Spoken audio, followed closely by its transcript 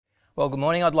Well, good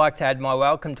morning. I'd like to add my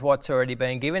welcome to what's already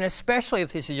been given, especially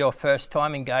if this is your first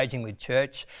time engaging with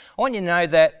church. I want you to know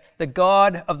that the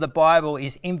God of the Bible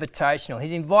is invitational.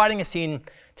 He's inviting us in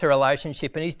to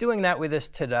relationship, and he's doing that with us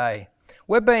today.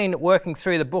 We've been working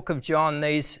through the book of John,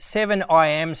 these 7 I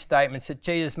am statements that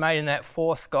Jesus made in that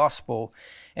fourth gospel.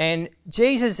 And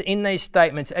Jesus, in these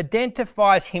statements,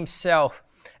 identifies himself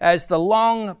as the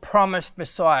long-promised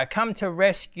Messiah, come to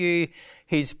rescue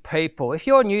his people. If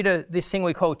you're new to this thing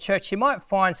we call church, you might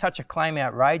find such a claim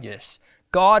outrageous.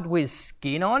 God with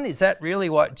skin on, is that really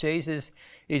what Jesus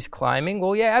is claiming?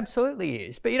 Well, yeah, absolutely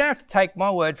is. But you don't have to take my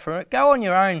word for it. Go on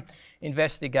your own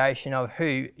investigation of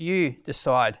who you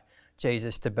decide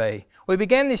Jesus to be. We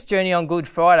began this journey on Good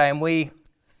Friday and we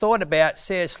thought about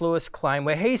C.S. Lewis' claim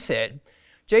where he said,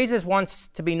 Jesus wants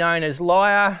to be known as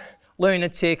liar,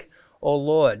 lunatic, or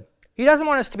Lord. He doesn't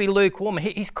want us to be lukewarm.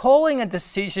 He's calling a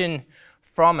decision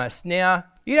from us. Now,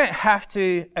 you don't have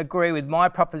to agree with my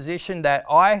proposition that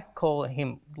I call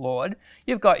him Lord.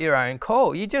 You've got your own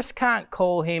call. You just can't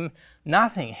call him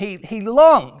nothing. He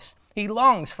longs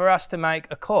for us to make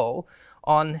a call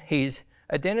on his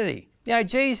identity. You know,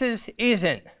 Jesus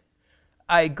isn't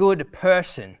a good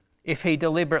person if he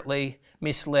deliberately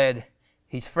misled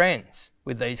his friends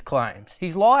with these claims.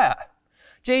 He's a liar.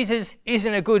 Jesus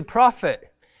isn't a good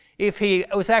prophet if he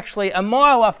was actually a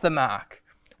mile off the mark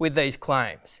with these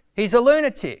claims. He's a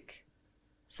lunatic.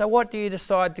 So what do you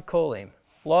decide to call him?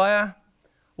 Liar,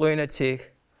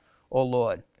 lunatic, or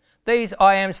Lord? These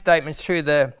I am statements through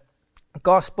the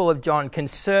Gospel of John can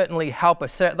certainly help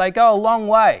us. They go a long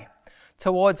way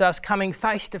towards us coming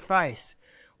face to face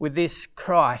with this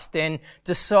Christ and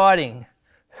deciding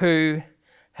who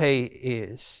he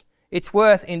is. It's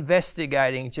worth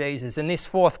investigating Jesus, and this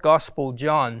fourth Gospel,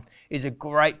 John, is a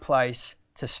great place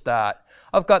to start.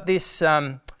 I've got this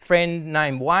friend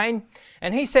named Wayne,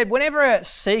 and he said whenever a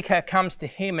seeker comes to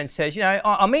him and says, you know,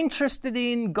 I'm interested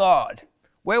in God,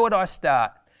 where would I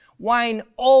start? Wayne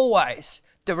always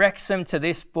directs them to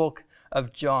this book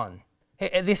of John,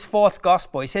 this fourth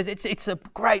gospel. He says it's a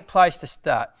great place to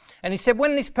start. And he said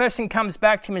when this person comes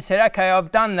back to him and said, okay,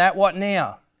 I've done that, what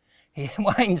now?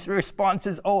 Wayne's response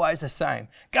is always the same.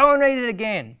 Go and read it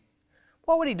again.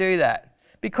 Why would he do that?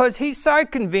 Because he's so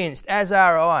convinced, as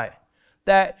are I,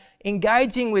 that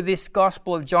engaging with this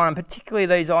Gospel of John, and particularly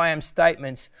these I am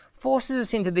statements, forces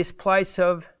us into this place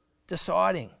of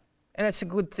deciding. And it's a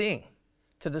good thing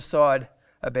to decide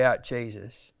about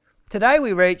Jesus. Today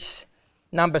we reach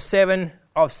number 7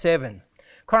 of 7.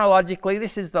 Chronologically,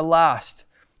 this is the last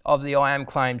of the I am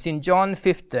claims. In John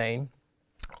 15,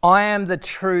 I am the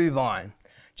true vine,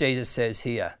 Jesus says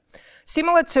here.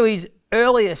 Similar to his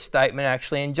earlier statement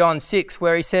actually in John 6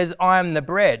 where he says, I am the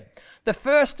bread. The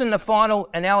first and the final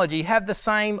analogy have the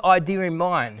same idea in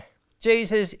mind.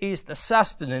 Jesus is the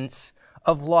sustenance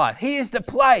of life. He is the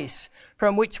place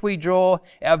from which we draw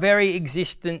our very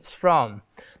existence from.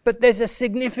 But there's a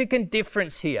significant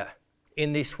difference here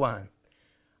in this one.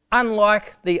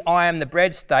 Unlike the I am the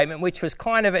bread statement, which was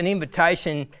kind of an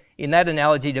invitation in that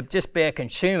analogy to just be a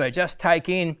consumer, just take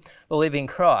in the living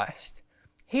Christ.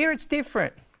 Here it's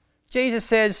different. Jesus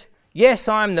says, yes,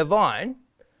 I am the vine,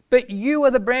 but you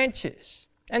are the branches.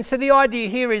 And so the idea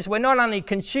here is we're not only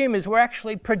consumers, we're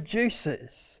actually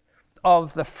producers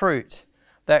of the fruit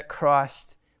that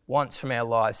Christ wants from our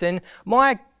lives. And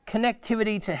my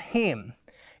connectivity to him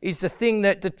is the thing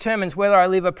that determines whether I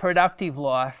live a productive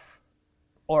life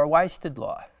or a wasted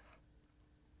life.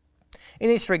 In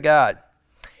this regard,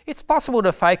 it's possible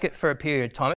to fake it for a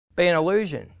period of time, be an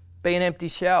illusion, be an empty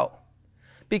shell.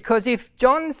 Because if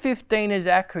John 15 is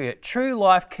accurate, true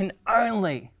life can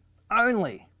only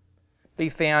be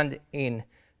found in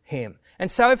him. And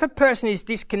so if a person is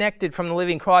disconnected from the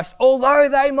living Christ, although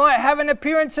they might have an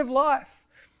appearance of life,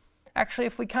 actually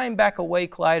if we came back a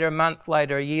week later, a month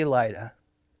later, a year later,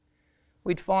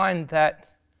 we'd find that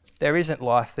there isn't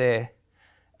life there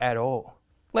at all.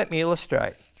 Let me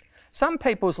illustrate. Some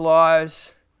people's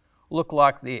lives look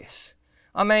like this.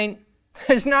 I mean,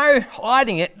 there's no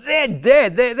hiding it. They're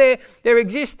dead. Their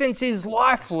existence is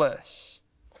lifeless.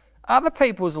 Other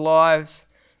people's lives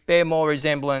bear more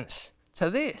resemblance to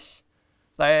this.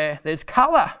 There's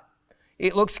colour.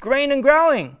 It looks green and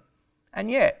growing. And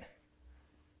yet,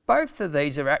 both of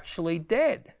these are actually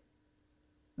dead.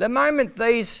 The moment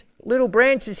these little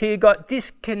branches here got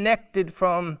disconnected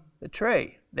from the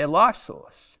tree, their life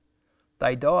source,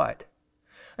 they died.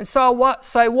 And so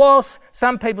whilst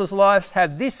some people's lives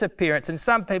have this appearance and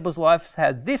some people's lives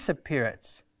have this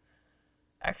appearance,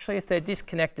 actually if they're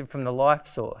disconnected from the life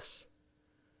source,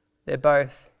 they're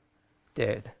both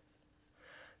dead.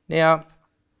 Now,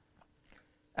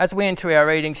 as we enter our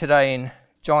reading today in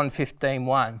John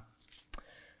 15:1.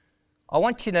 I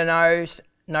want you to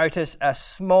notice a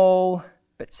small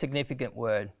but significant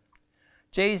word.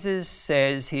 Jesus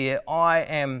says here, I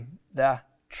am the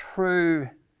true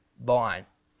vine.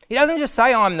 He doesn't just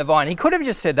say I'm the vine. He could have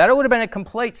just said that. It would have been a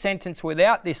complete sentence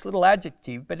without this little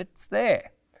adjective, but it's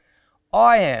there.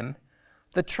 I am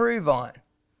the true vine.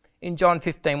 In John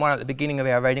 15:1 at the beginning of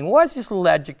our reading, why is this little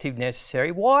adjective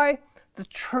necessary? Why the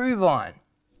true vine?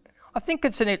 I think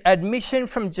it's an admission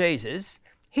from Jesus.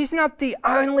 He's not the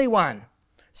only one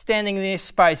standing in this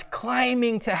space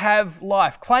claiming to have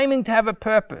life, claiming to have a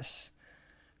purpose,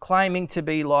 claiming to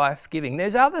be life-giving.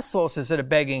 There's other sources that are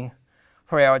begging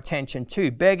for our attention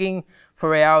too, begging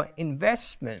for our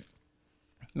investment.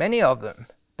 Many of them.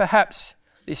 Perhaps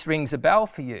this rings a bell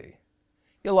for you.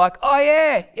 You're like, oh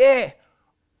yeah,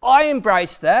 I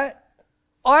embraced that.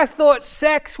 I thought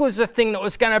sex was the thing that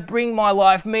was going to bring my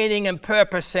life meaning and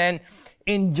purpose and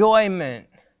enjoyment.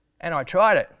 And I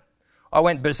tried it. I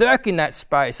went berserk in that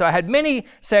space. I had many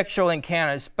sexual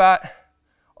encounters, but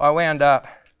I wound up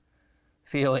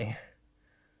feeling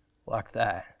like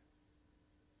that.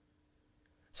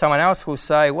 Someone else will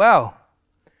say, well,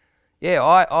 yeah,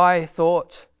 I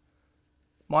thought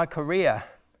my career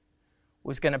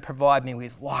was going to provide me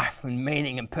with life and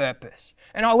meaning and purpose.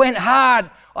 And I went hard.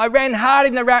 I ran hard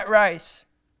in the rat race.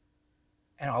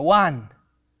 And I won.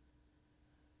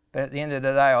 But at the end of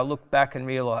the day, I looked back and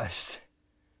realised,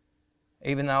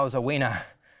 even though I was a winner,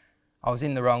 I was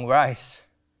in the wrong race.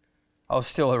 I was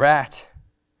still a rat.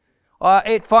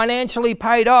 It financially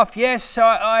paid off. Yes,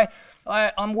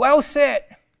 I'm well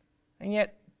set. And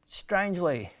yet,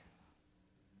 strangely,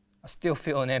 I still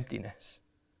feel an emptiness.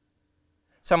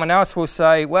 Someone else will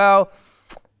say, well,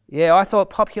 yeah, I thought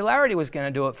popularity was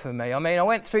going to do it for me. I mean, I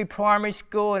went through primary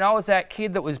school and I was that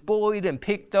kid that was bullied and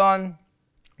picked on.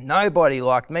 Nobody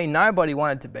liked me. Nobody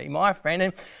wanted to be my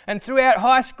friend. And throughout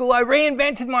high school, I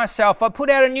reinvented myself. I put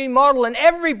out a new model and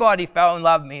everybody fell in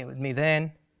love with me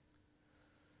then.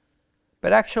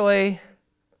 But actually,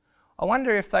 I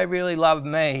wonder if they really love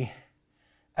me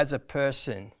as a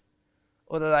person,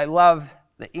 or do they love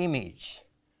the image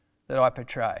that I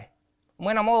portray?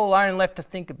 When I'm all alone and left to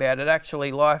think about it,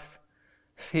 actually life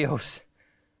feels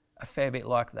a fair bit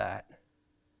like that.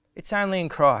 It's only in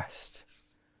Christ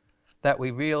that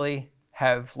we really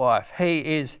have life.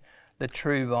 He is the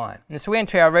true vine. And so we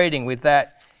enter our reading with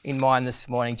that in mind this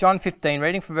morning. John 15,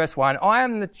 reading from verse 1, I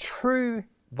am the true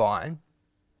vine,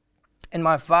 and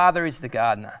my Father is the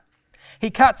gardener. He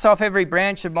cuts off every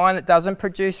branch of mine that doesn't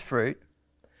produce fruit,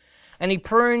 and he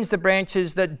prunes the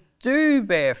branches that do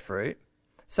bear fruit,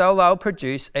 so they'll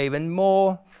produce even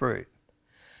more fruit.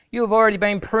 You have already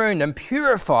been pruned and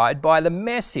purified by the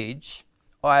message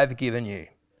I have given you.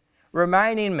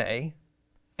 Remain in me,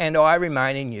 and I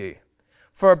remain in you.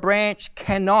 For a branch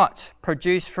cannot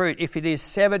produce fruit if it is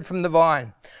severed from the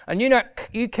vine, and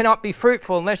you cannot be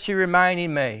fruitful unless you remain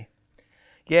in me.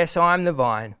 Yes, I am the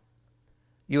vine.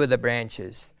 You are the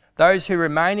branches. Those who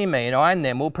remain in me and I in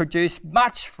them will produce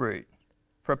much fruit.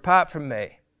 For apart from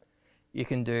me, you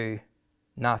can do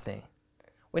nothing.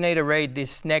 We need to read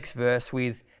this next verse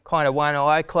with kind of one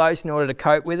eye closed in order to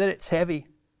cope with it. It's heavy.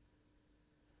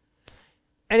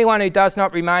 Anyone who does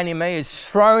not remain in me is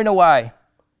thrown away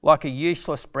like a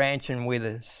useless branch and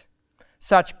withers.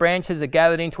 Such branches are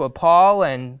gathered into a pile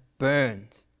and burned.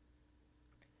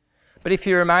 But if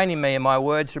you remain in me and my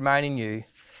words remain in you,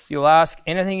 you'll ask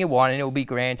anything you want and it will be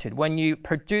granted. When you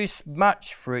produce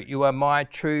much fruit, you are my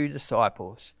true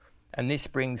disciples. And this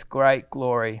brings great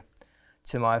glory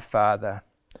to my Father.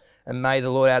 And may the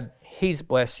Lord add his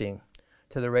blessing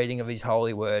to the reading of his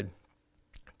holy word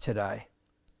today.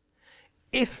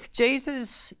 If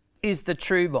Jesus is the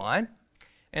true vine,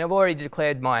 and I've already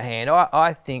declared my hand,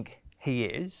 I think he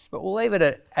is, but we'll leave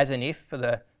it as an if for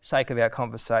the sake of our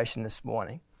conversation this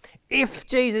morning. If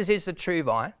Jesus is the true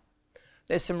vine,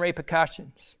 there's some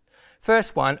repercussions.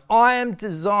 First one, I am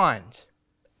designed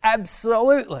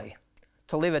absolutely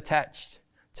to live attached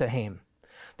to him.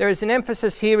 There is an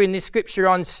emphasis here in this scripture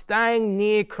on staying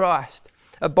near Christ,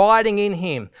 abiding in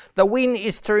him. The win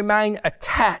is to remain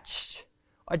attached.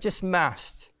 I just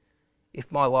must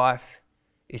if my life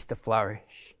is to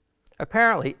flourish.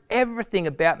 Apparently, everything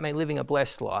about me living a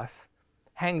blessed life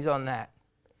hangs on that.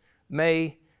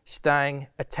 Me staying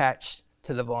attached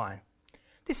to the vine.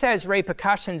 This has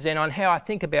repercussions then on how I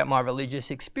think about my religious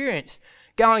experience.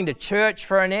 Going to church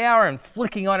for an hour and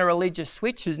flicking on a religious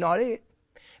switch is not it.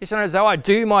 It's not as though I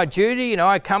do my duty,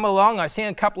 I come along, I sing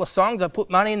a couple of songs, I put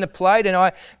money in the plate and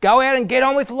I go out and get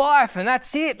on with life and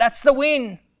that's it, that's the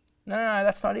win. No,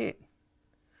 that's not it.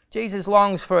 Jesus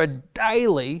longs for a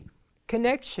daily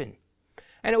connection.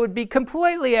 And it would be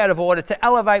completely out of order to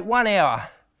elevate 1 hour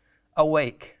a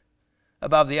week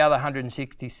above the other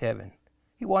 167.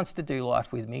 He wants to do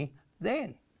life with me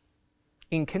then,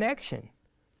 in connection,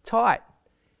 tight,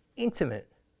 intimate,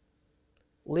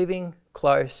 living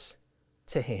close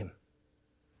to him.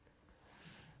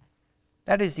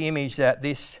 That is the image that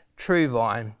this true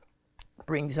vine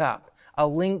brings up, a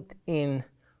linked-in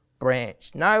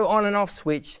branch. No on and off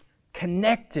switch,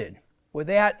 connected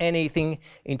without anything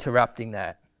interrupting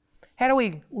that. How do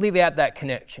we live out that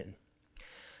connection?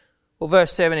 Well,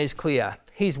 verse 7 is clear.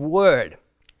 His word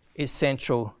is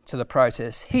central to the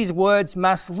process. His words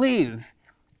must live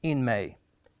in me.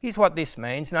 Here's what this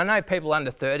means, and I know people under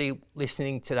 30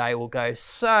 listening today will go,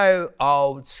 so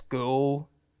old school.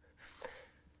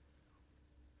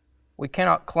 We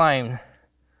cannot claim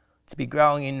to be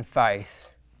growing in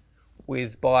faith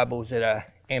with Bibles that are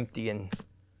empty and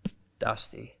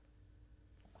dusty.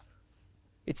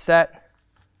 It's that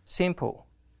simple.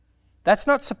 That's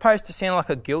not supposed to sound like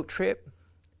a guilt trip,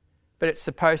 but it's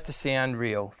supposed to sound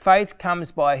real. Faith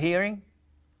comes by hearing,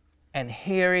 and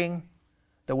hearing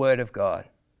the Word of God.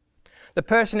 The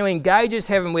person who engages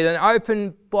heaven with an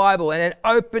open Bible and an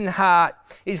open heart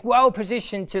is well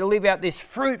positioned to live out this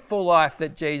fruitful life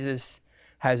that Jesus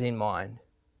has in mind.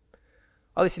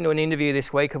 I listened to an interview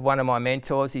this week of one of my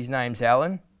mentors. His name's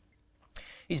Alan.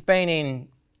 He's been in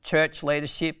church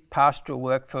leadership, pastoral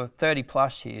work for 30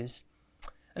 plus years.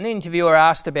 And the interviewer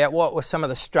asked about what were some of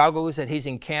the struggles that he's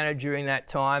encountered during that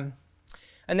time.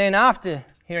 And then after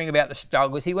hearing about the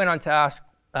struggles, he went on to ask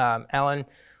Alan,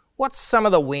 what's some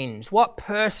of the wins? What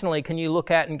personally can you look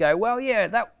at and go, well, yeah,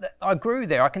 that I grew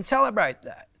there. I can celebrate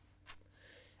that.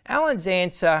 Alan's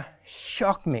answer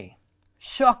shocked me,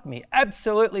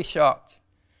 absolutely shocked.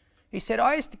 He said,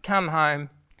 I used to come home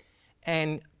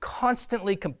and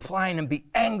constantly complain and be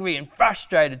angry and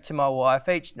frustrated to my wife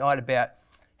each night about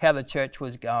how the church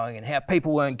was going and how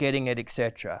people weren't getting it,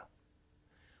 etc.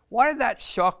 Why did that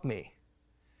shock me?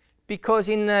 Because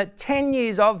in the 10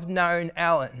 years I've known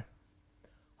Alan,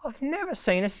 I've never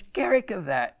seen a skerrick of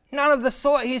that. None of the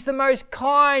sort. He's the most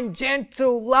kind,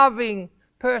 gentle, loving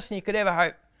person you could ever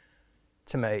hope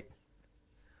to meet.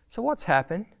 So what's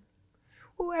happened?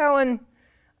 Well, Alan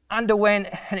underwent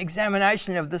an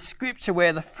examination of the scripture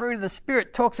where the fruit of the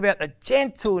Spirit talks about the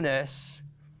gentleness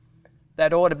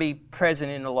that ought to be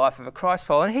present in the life of a Christ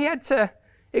follower. And he had to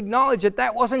acknowledge that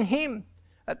that wasn't him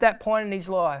at that point in his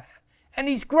life. And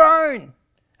he's grown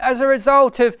as a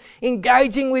result of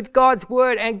engaging with God's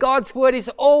Word. And God's Word is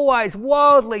always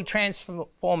wildly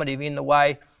transformative in the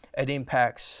way it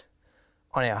impacts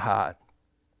on our heart.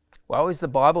 Well, is the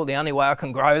Bible the only way I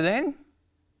can grow then?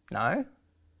 No.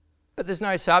 But there's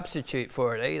no substitute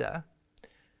for it either.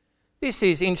 This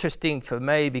is interesting for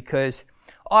me because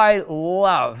I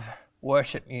love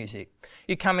worship music.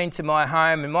 You come into my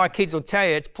home and my kids will tell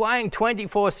you it's playing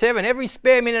 24/7. Every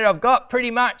spare minute I've got,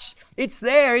 pretty much, it's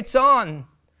there, it's on.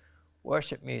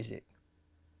 Worship music.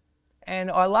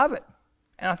 And I love it.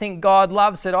 And I think God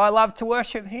loves it. I love to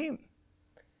worship Him.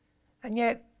 And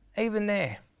yet, even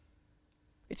there,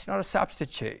 it's not a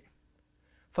substitute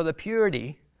for the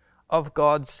purity of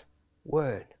God's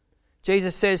Word.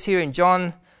 Jesus says here in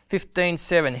John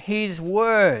 15:7, His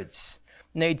words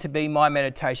need to be my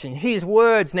meditation. His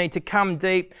words need to come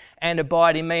deep and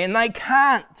abide in me. And they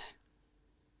can't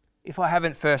if I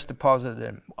haven't first deposited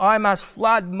them. I must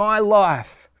flood my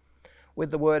life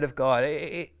with the Word of God.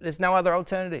 There's no other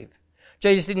alternative.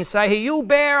 Jesus didn't say here, you'll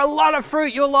bear a lot of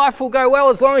fruit. Your life will go well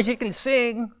as long as you can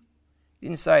sing. He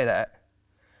didn't say that.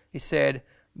 He said,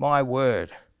 my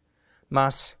Word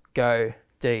must go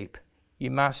deep. You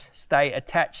must stay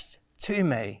attached to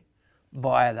me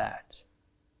via that.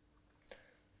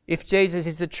 If Jesus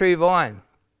is the true vine,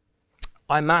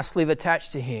 I must live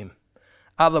attached to Him.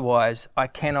 Otherwise, I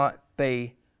cannot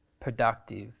be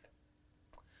productive.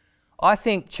 I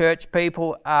think church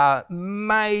people are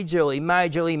majorly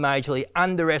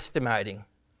underestimating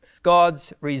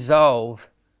God's resolve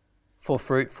for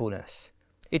fruitfulness.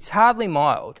 It's hardly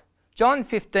mild. John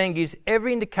 15 gives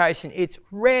every indication it's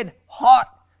red hot,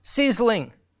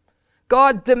 sizzling.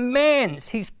 God demands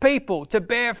His people to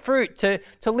bear fruit, to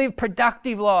live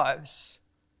productive lives,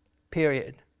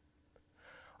 period.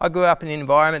 I grew up in an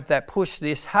environment that pushed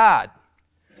this hard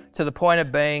to the point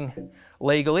of being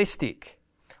legalistic.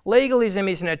 Legalism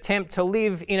is an attempt to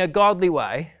live in a godly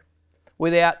way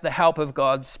without the help of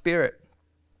God's Spirit.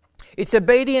 It's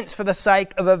obedience for the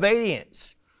sake of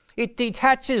obedience. It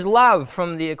detaches love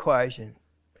from the equation.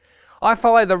 I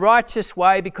follow the righteous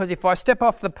way because if I step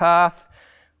off the path,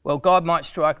 well, God might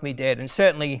strike me dead, and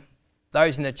certainly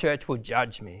those in the church will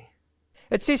judge me.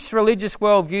 It's this religious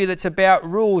worldview that's about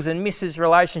rules and misses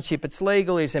relationship. It's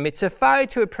legalism. It's a failure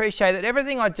to appreciate that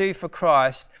everything I do for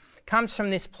Christ comes from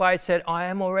this place that I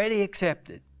am already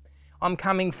accepted. I'm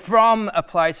coming from a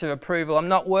place of approval. I'm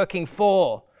not working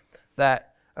for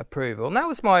that approval. And that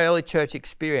was my early church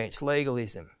experience,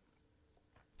 legalism.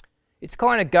 It's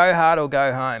kind of go hard or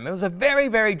go home. It was a very,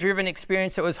 very driven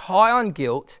experience that was high on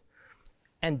guilt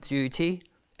and duty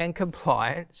and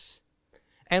compliance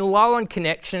and low on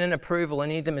connection and approval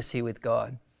and intimacy with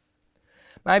God.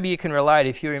 Maybe you can relate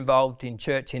if you're involved in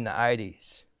church in the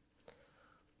 80s.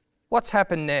 What's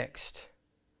happened next?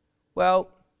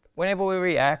 Well, whenever we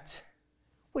react,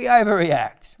 we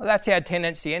overreact. Well, that's our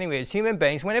tendency anyway as human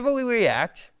beings. Whenever we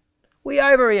react, we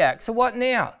overreact. So what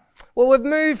now? Well, we've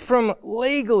moved from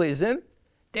legalism,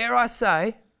 dare I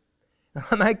say,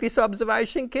 I make this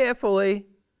observation carefully,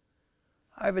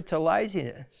 over to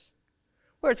laziness,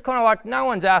 where it's kind of like no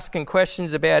one's asking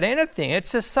questions about anything.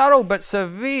 It's a subtle but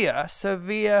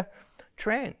severe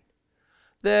trend.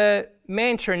 The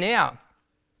mantra now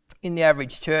in the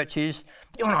average church is,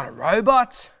 you're not a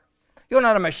robot, you're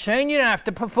not a machine, you don't have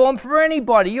to perform for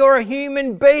anybody, you're a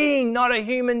human being, not a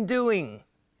human doing.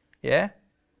 Yeah?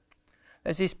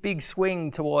 There's this big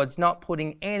swing towards not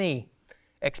putting any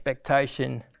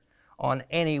expectation on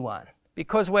anyone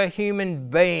because we're human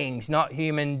beings, not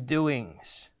human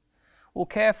doings. Well,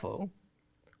 careful.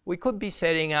 We could be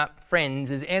setting up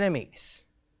friends as enemies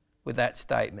with that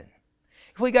statement.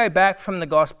 If we go back from the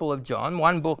Gospel of John,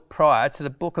 one book prior to the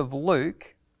book of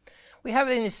Luke, we have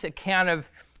in this account of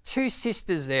two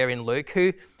sisters there in Luke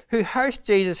who host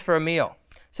Jesus for a meal.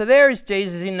 So there is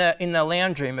Jesus in the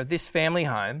lounge room of this family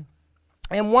home,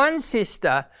 and one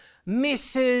sister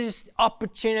misses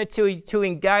opportunity to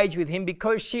engage with him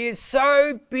because she is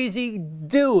so busy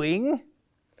doing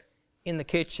in the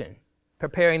kitchen,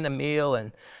 preparing the meal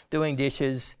and doing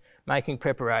dishes, making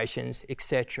preparations,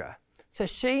 etc. So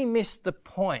she missed the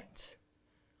point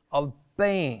of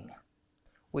being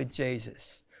with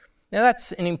Jesus. Now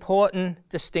that's an important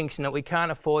distinction that we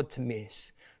can't afford to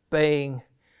miss, being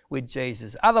with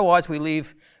Jesus. Otherwise we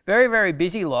live very, very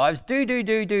busy lives, do,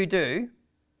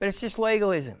 but it's just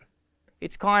legalism.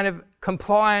 It's kind of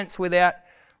compliance without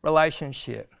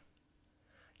relationship.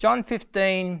 John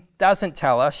 15 doesn't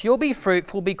tell us, you'll be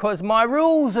fruitful because my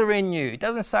rules are in you. It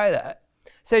doesn't say that.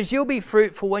 It says you'll be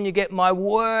fruitful when you get my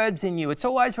words in you. It's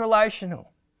always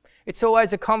relational. It's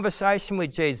always a conversation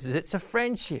with Jesus. It's a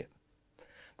friendship.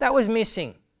 That was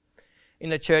missing in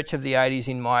the church of the 80s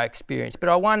in my experience. But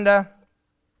I wonder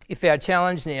if our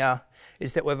challenge now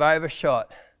is that we've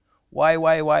overshot way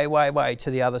to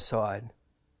the other side.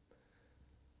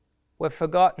 We've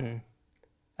forgotten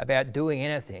about doing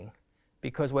anything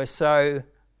because we're so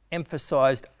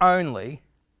emphasised only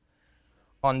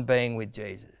on being with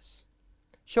Jesus.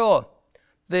 Sure,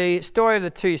 the story of the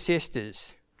two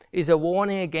sisters is a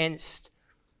warning against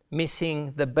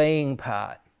missing the being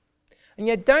part. And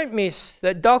yet don't miss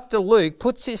that Dr. Luke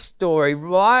puts his story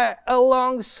right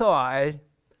alongside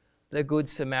the Good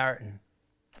Samaritan.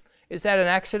 Is that an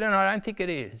accident? I don't think it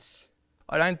is.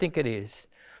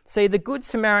 See, the Good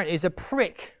Samaritan is a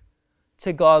prick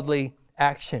to godly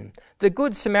action. The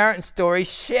Good Samaritan story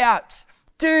shouts,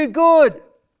 do good,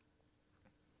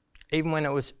 even when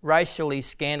it was racially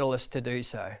scandalous to do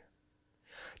so.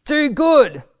 Do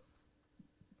good,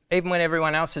 even when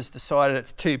everyone else has decided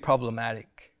it's too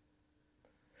problematic.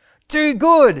 Do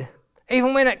good,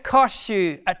 even when it costs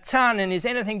you a ton and is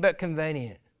anything but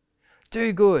convenient.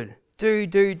 Do good.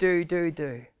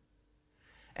 Do.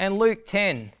 And Luke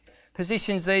 10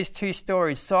 positions these two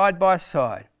stories side by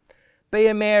side. Be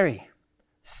a Mary,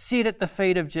 sit at the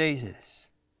feet of Jesus,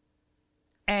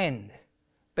 and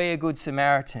be a Good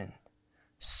Samaritan.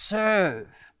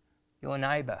 Serve your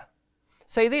neighbour.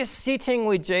 See, this sitting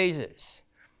with Jesus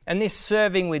and this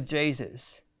serving with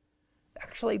Jesus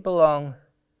actually belong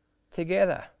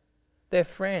together. They're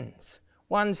friends.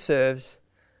 One serves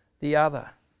the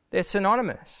other. They're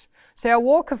synonymous. So our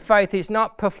walk of faith is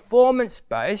not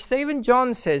performance-based. Even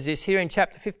John says this here in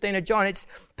chapter 15 of John. It's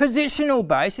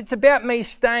positional-based. It's about me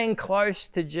staying close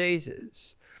to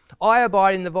Jesus. I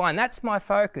abide in the vine. That's my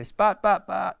focus. But,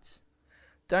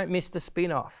 don't miss the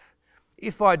spin-off.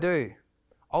 If I do,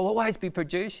 I'll always be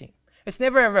producing. It's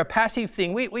never ever a passive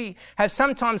thing. We have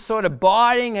sometimes sort of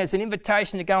abiding as an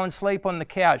invitation to go and sleep on the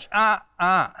couch.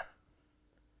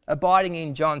 Abiding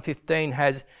in John 15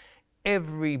 has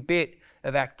every bit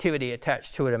of activity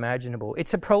attached to it imaginable.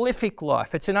 It's a prolific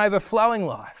life. It's an overflowing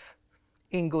life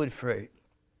in good fruit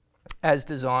as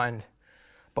designed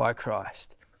by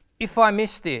Christ. If I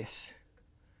miss this,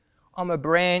 I'm a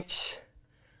branch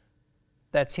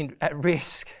that's at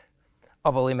risk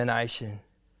of elimination.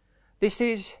 This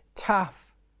is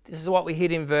tough. This is what we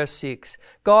hit in verse 6.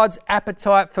 God's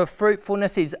appetite for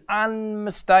fruitfulness is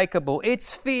unmistakable.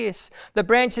 It's fierce. The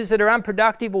branches that are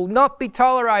unproductive will not be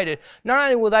tolerated. Not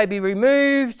only will they be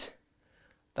removed,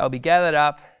 they'll be gathered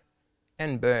up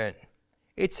and burnt.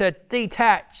 It's a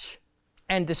detach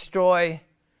and destroy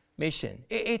mission.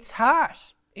 It's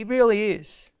harsh. It really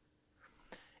is.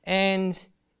 And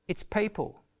it's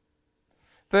people.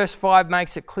 Verse 5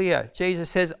 makes it clear. Jesus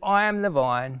says, I am the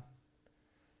vine,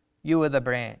 you are the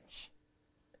branch.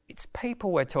 It's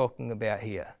people we're talking about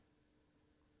here.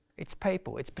 It's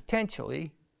people. It's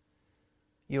potentially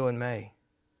you and me.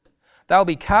 They'll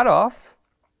be cut off,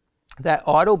 that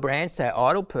idle branch, that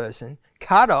idle person,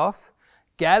 cut off,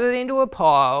 gathered into a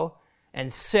pile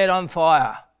and set on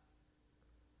fire.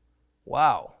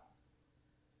 Wow.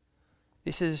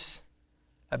 This is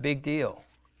a big deal.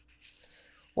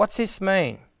 What's this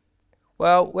mean?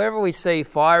 Well, wherever we see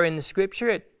fire in the scripture,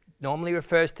 it normally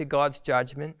refers to God's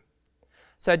judgment.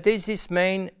 So does this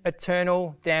mean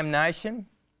eternal damnation?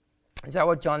 Is that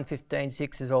what John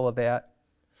 15:6 is all about?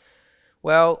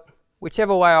 Well,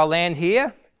 whichever way I land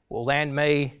here will land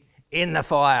me in the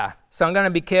fire. So I'm going to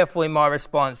be careful in my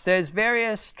response. There's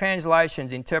various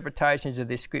translations, interpretations of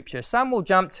this scripture. Some will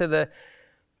jump to the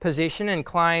position and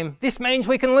claim, this means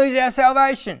we can lose our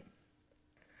salvation.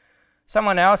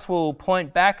 Someone else will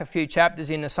point back a few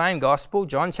chapters in the same gospel,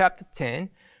 John chapter 10,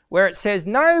 where it says,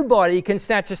 nobody can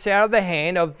snatch us out of the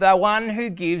hand of the one who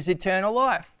gives eternal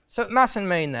life. So it mustn't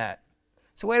mean that.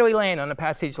 So where do we land on a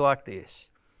passage like this?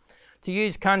 To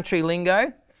use country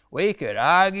lingo, we could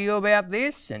argue about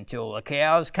this until the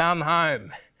cows come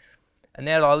home. And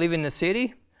now that I live in the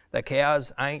city, the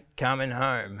cows ain't coming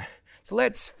home. So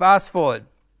let's fast forward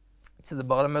to the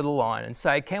bottom of the line and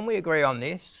say, can we agree on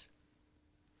this?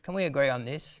 Can we agree on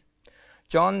this?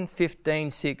 John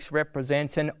 15:6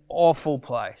 represents an awful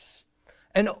place.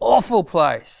 An awful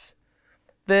place.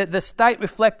 The state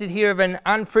reflected here of an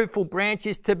unfruitful branch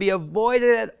is to be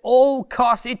avoided at all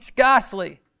costs. It's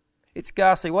ghastly. It's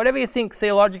ghastly. Whatever you think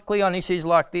theologically on issues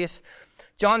like this,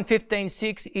 John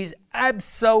 15:6 is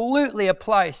absolutely a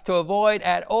place to avoid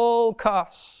at all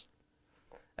costs.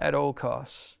 At all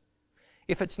costs.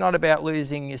 If it's not about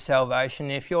losing your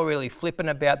salvation, if you're really flippant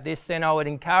about this, then I would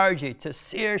encourage you to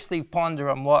seriously ponder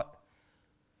on what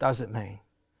does it mean.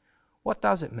 What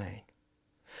does it mean?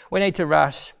 We need to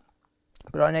rush,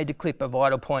 but I need to clip a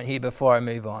vital point here before I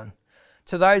move on.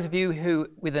 To those of you who,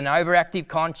 with an overactive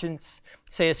conscience,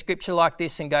 see a scripture like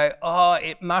this and go, oh,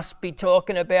 it must be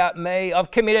talking about me.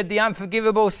 I've committed the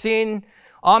unforgivable sin.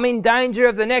 I'm in danger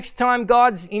of the next time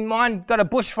God's in mind, got a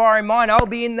bushfire in mind, I'll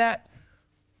be in that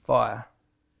fire.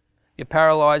 You're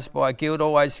paralysed by guilt,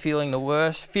 always fearing the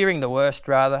worst,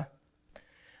 and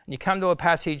you come to a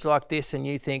passage like this and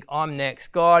you think, I'm next.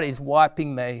 God is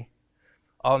wiping me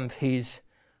of his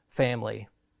family.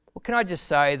 Well, can I just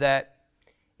say that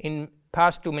in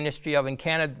pastoral ministry, I've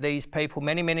encountered these people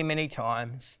many, many, many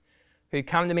times who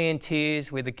come to me in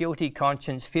tears with a guilty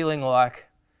conscience, feeling like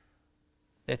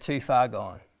they're too far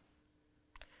gone.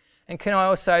 And can I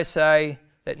also say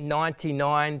that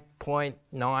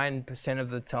 99.9% of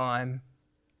the time,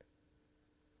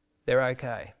 they're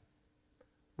okay.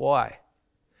 Why?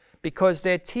 Because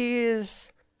their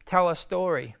tears tell a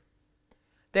story.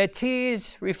 Their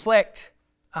tears reflect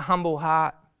a humble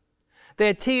heart.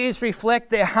 Their tears reflect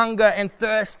their hunger and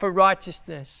thirst for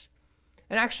righteousness.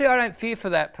 And actually, I don't fear for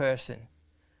that person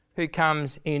who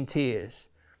comes in tears.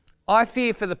 I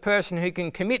fear for the person who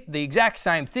can commit the exact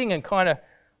same thing and kind of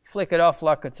flick it off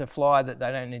like it's a fly that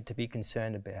they don't need to be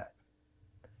concerned about.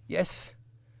 Yes,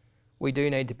 we do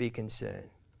need to be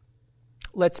concerned.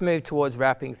 Let's move towards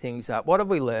wrapping things up. What have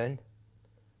we learned?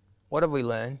 What have we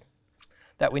learned?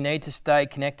 That we need to stay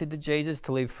connected to Jesus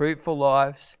to live fruitful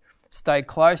lives, stay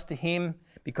close to him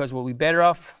because we'll be better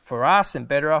off for us and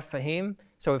better off for him.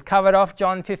 So we've covered off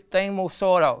John 15, well,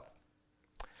 sort of.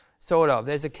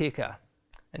 There's a kicker.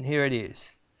 And here it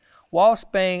is.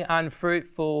 Whilst being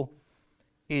unfruitful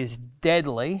is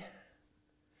deadly,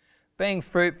 being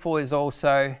fruitful is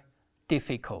also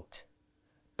difficult.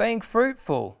 Being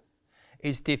fruitful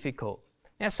is difficult.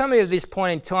 Now, some of you at this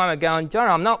point in time are going, John,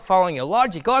 I'm not following your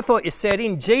logic. I thought you said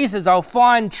in Jesus I'll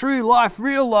find true life,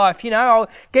 real life. I'll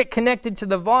get connected to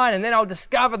the vine and then I'll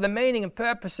discover the meaning and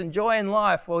purpose and joy in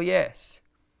life. Well, yes,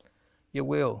 you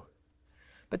will.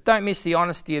 But don't miss the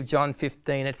honesty of John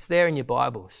 15. It's there in your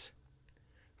Bibles.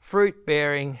 Fruit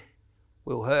bearing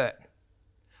will hurt.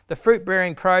 The fruit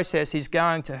bearing process is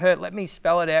going to hurt. Let me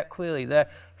spell it out clearly. The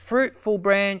fruitful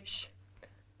branch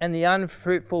and the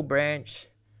unfruitful branch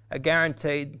are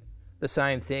guaranteed the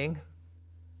same thing,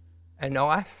 a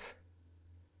knife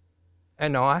a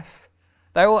knife.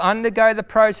 They will undergo the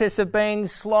process of being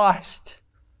sliced.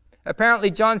 Apparently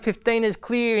John 15 is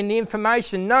clear in the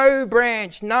information. No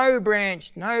branch, no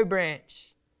branch, no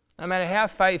branch, no matter how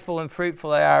faithful and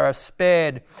fruitful they are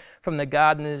spared from the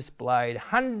gardener's blade.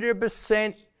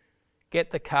 100% get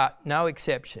the cut, no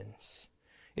exceptions.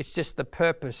 It's just the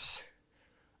purpose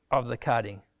of the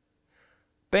cutting.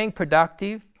 Being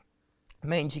productive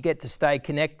means you get to stay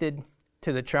connected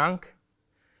to the trunk.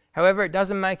 However, it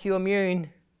doesn't make you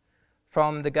immune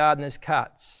from the gardener's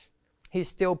cuts. He's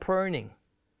still pruning.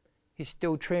 He's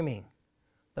still trimming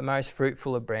the most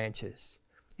fruitful of branches.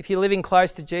 If you're living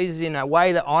close to Jesus in a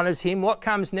way that honours him, what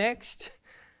comes next?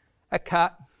 A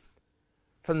cut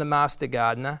from the master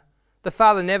gardener. The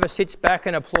Father never sits back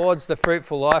and applauds the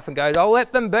fruitful life and goes, "Oh,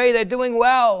 let them be, they're doing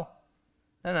well."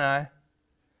 No.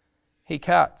 He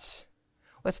cuts.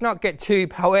 Let's not get too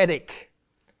poetic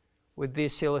with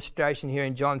this illustration here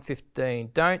in John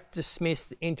 15. Don't dismiss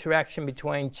the interaction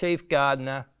between chief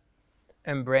gardener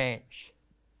and branch.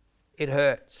 It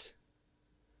hurts.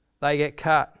 They get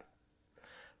cut.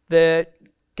 The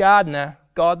gardener,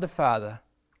 God the Father,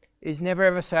 is never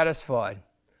ever satisfied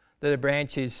that a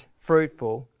branch is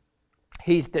fruitful.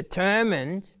 He's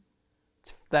determined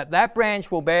that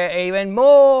branch will bear even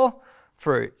more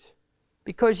fruit.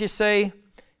 Because you see,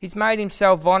 he's made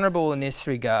himself vulnerable in this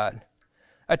regard.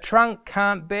 A trunk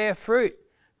can't bear fruit.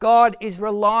 God is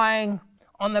relying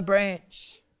on the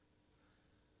branch.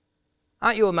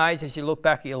 Aren't you amazed as you look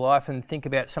back at your life and think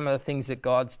about some of the things that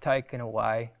God's taken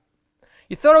away?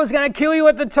 You thought it was going to kill you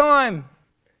at the time,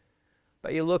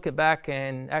 but you look back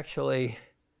and actually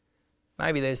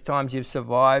maybe there's times you've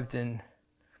survived and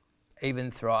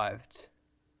even thrived.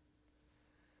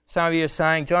 Some of you are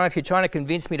saying, "John, if you're trying to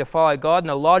convince me to follow God, and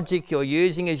the logic you're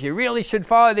using is you really should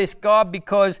follow this God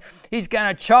because he's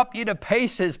going to chop you to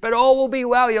pieces, but all will be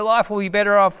well, your life will be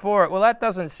better off for it." Well, that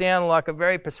doesn't sound like a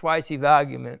very persuasive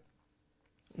argument.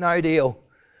 No deal.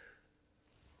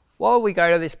 While we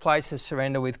go to this place of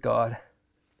surrender with God,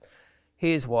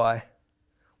 here's why.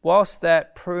 Whilst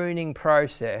that pruning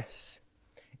process,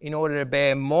 in order to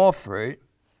bear more fruit,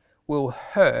 will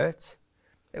hurt,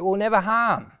 it will never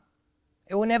harm.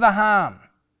 It will never harm.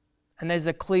 And there's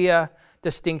a clear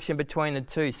distinction between the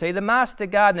two. See, the master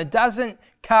gardener doesn't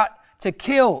cut to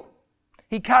kill.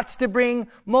 He cuts to bring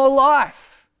more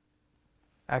life,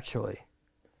 actually.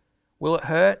 Will it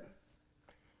hurt?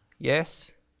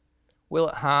 Yes. Will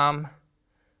it harm?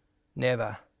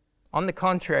 Never. On the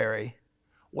contrary,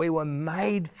 we were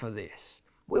made for this.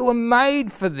 We were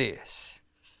made for this.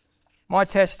 My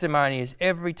testimony is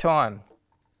every time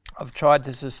I've tried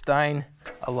to sustain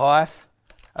a life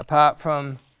apart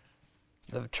from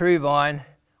the true vine,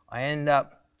 I end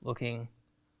up looking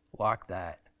like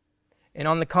that. And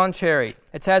on the contrary,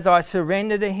 it's as I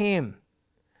surrender to him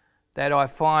that I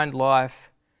find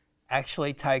life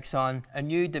actually takes on a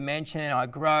new dimension and I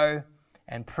grow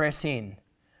and press in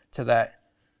to that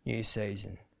new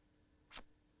season.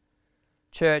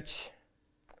 Church,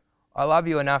 I love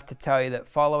you enough to tell you that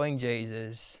following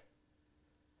Jesus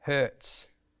hurts.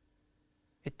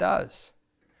 It does.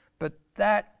 But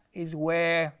that is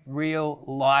where real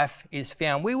life is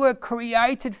found. We were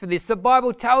created for this. The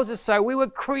Bible tells us so. We were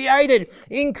created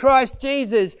in Christ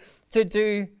Jesus to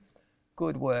do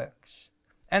good works.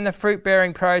 And the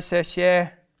fruit-bearing process,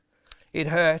 yeah, it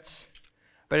hurts,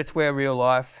 but it's where real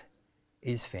life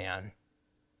is found.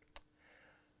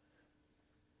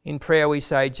 In prayer we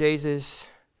say,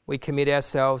 "Jesus, we commit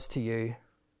ourselves to you,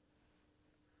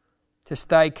 to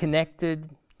stay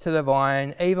connected to the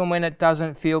vine, even when it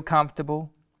doesn't feel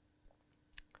comfortable.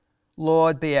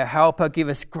 Lord, be our helper. Give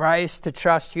us grace to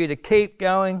trust you, to keep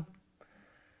going,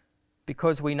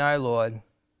 because we know, Lord,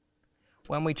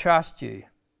 when we trust you,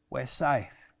 we're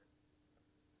safe.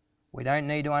 We don't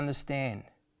need to understand.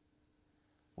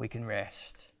 We can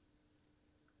rest.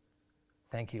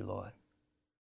 Thank you, Lord.